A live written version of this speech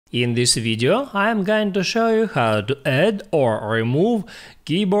In this video, I'm going to show you how to add or remove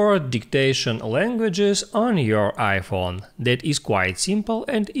keyboard dictation languages on your iPhone. That is quite simple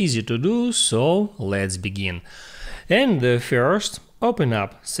and easy to do, so let's begin. And first, open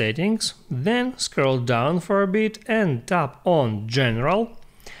up Settings, then scroll down for a bit and tap on General.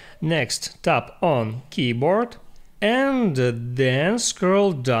 Next, tap on Keyboard, and then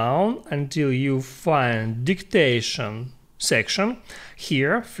scroll down until you find Dictation section.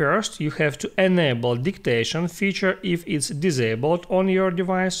 Here, first you have to enable dictation feature if it's disabled on your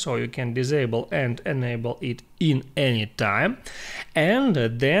device, so you can disable and enable it in any time. And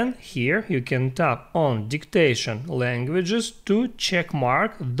then here you can tap on dictation languages to check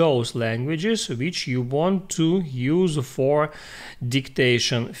mark those languages which you want to use for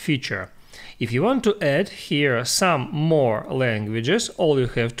dictation feature. If you want to add here some more languages, all you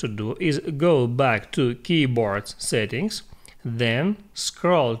have to do is go back to keyboard settings, then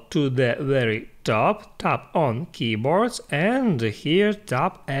scroll to the very top, tap on keyboards, and here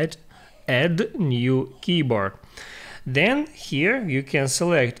tap add new keyboard. Then here you can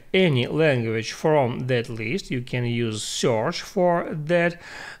select any language from that list. You can use search for that.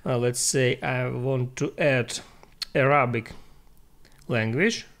 Let's say I want to add Arabic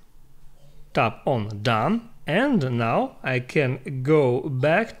language. Tap on Done, and now I can go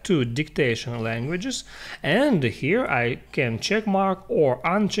back to dictation languages, and here I can check mark or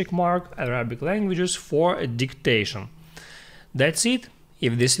uncheck mark Arabic languages for dictation. That's it.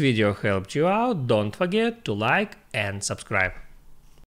 If this video helped you out, don't forget to like and subscribe.